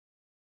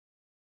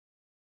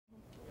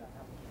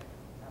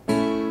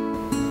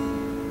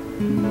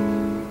Hi,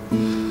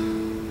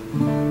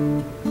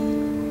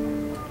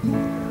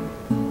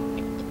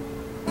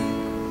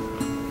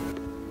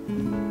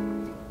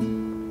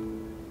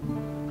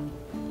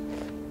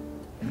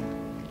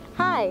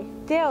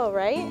 Dale,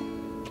 right?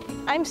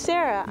 I'm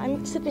Sarah.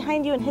 I'm sit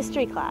behind you in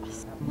history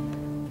class.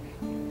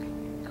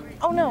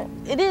 Oh no,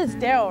 it is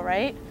Daryl,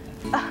 right?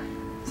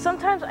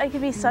 Sometimes I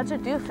could be such a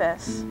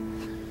doofus.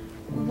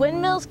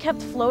 Windmills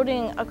kept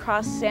floating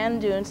across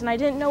sand dunes and I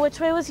didn't know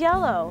which way was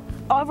yellow.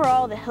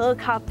 Overall, the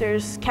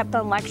helicopters kept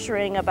on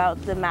lecturing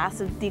about the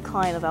massive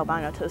decline of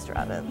albino toaster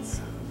ovens.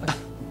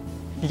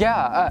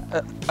 Yeah,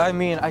 I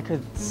mean, I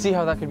could see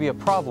how that could be a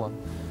problem.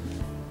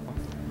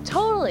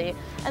 Totally,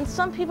 and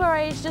some people our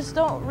age just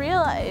don't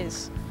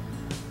realize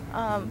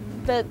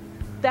that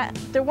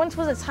there once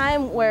was a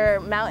time where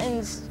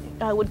mountains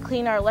would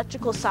clean our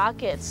electrical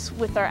sockets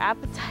with our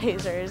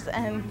appetizers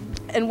and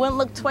wouldn't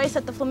look twice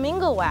at the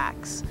flamingo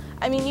wax.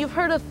 I mean, you've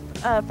heard of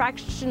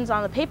fractions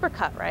on the paper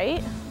cut,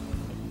 right?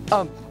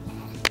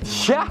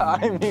 Yeah,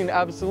 I mean,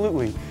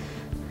 absolutely.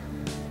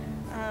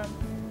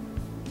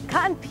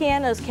 Cotton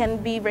pianos can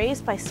be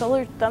raised by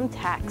solar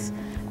thumbtacks,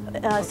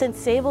 since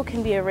sable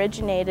can be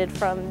originated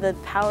from the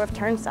power of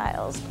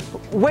turnstiles.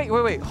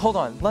 Wait, hold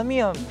on. Let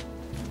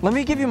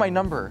me give you my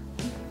number.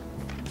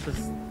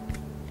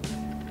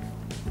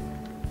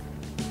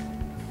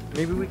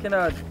 Maybe we can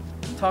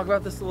talk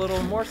about this a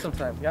little more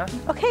sometime, yeah?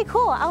 Okay,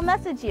 cool. I'll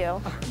message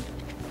you.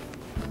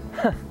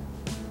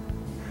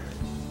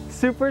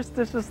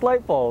 Superstitious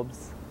light bulbs.